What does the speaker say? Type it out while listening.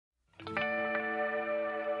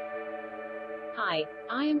Hi,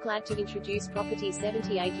 I am glad to introduce property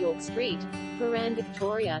 78 York Street, Prahran,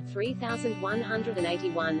 Victoria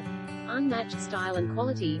 3181. Unmatched style and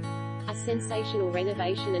quality. A sensational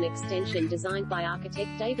renovation and extension designed by architect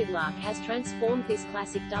David Lark has transformed this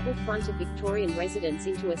classic double-fronted Victorian residence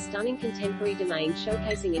into a stunning contemporary domain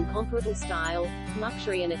showcasing incomparable style,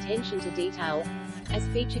 luxury and attention to detail. As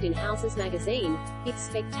featured in Houses magazine, its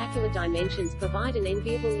spectacular dimensions provide an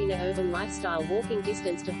enviable inner-urban lifestyle walking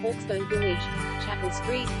distance to Hawkstone Village, Chapel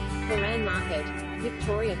Street, Prahran Market,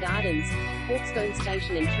 Victoria Gardens, Hawkstone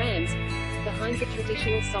Station and trams. Behind the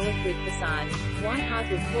traditional solid brick facade, white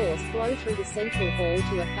hardwood floors flow through the central hall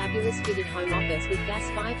to a fabulous fitted home office with gas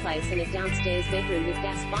fireplace and a downstairs bedroom with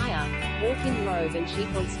gas fire, walk-in robe and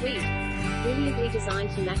chiffon suite. Brilliantly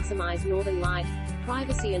designed to maximize northern light,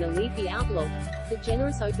 privacy and a leafy outlook, the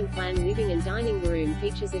generous open-plan living and dining room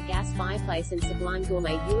features a gas fireplace and sublime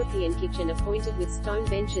gourmet European kitchen appointed with stone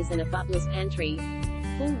benches and a butler's pantry.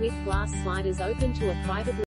 Full-width glass sliders open to a private